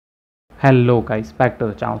Hello guys, back to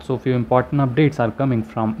the channel. So few important updates are coming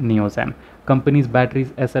from NIO. Company's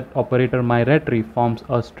batteries asset operator MyRatry forms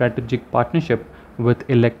a strategic partnership with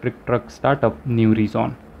electric truck startup New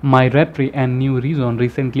Reason. MyRatry and New Reason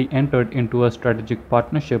recently entered into a strategic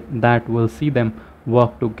partnership that will see them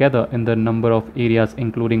work together in the number of areas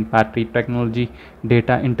including battery technology,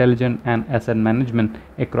 data intelligence and asset management,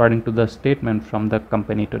 according to the statement from the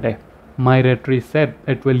company today. MyRatry said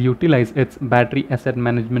it will utilize its battery asset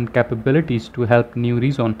management capabilities to help New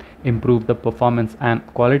Reason improve the performance and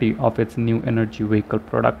quality of its new energy vehicle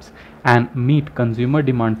products and meet consumer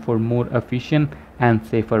demand for more efficient and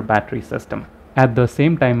safer battery system. At the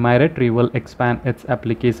same time, MyRatry will expand its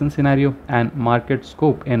application scenario and market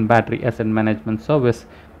scope in battery asset management service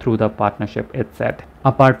through the partnership, it said.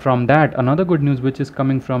 Apart from that, another good news which is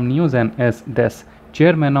coming from NIO is this.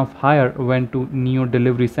 Chairman of Hire went to NIO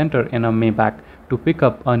Delivery Center in a Maybach to pick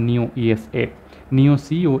up a new ESA. NIO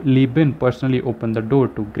CEO Lee Bin personally opened the door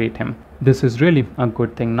to greet him. This is really a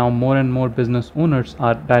good thing. Now more and more business owners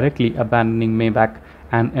are directly abandoning Maybach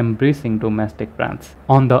and embracing domestic brands.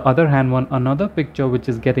 On the other hand, another picture which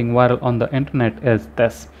is getting viral on the internet is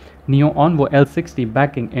this. NIO Envo L60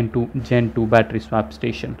 backing into Gen 2 battery swap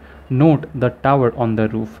station. Note the tower on the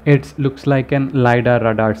roof. It looks like an LiDAR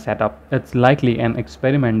radar setup. It's likely an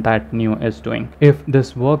experiment that NIO is doing. If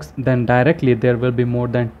this works, then directly there will be more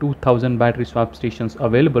than 2000 battery swap stations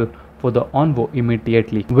available for the Envo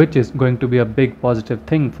immediately, which is going to be a big positive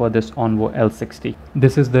thing for this Envo L60.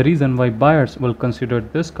 This is the reason why buyers will consider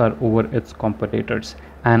this car over its competitors,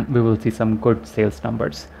 and we will see some good sales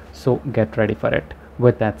numbers. So get ready for it.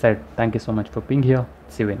 With that said, thank you so much for being here.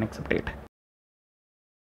 See you in next update.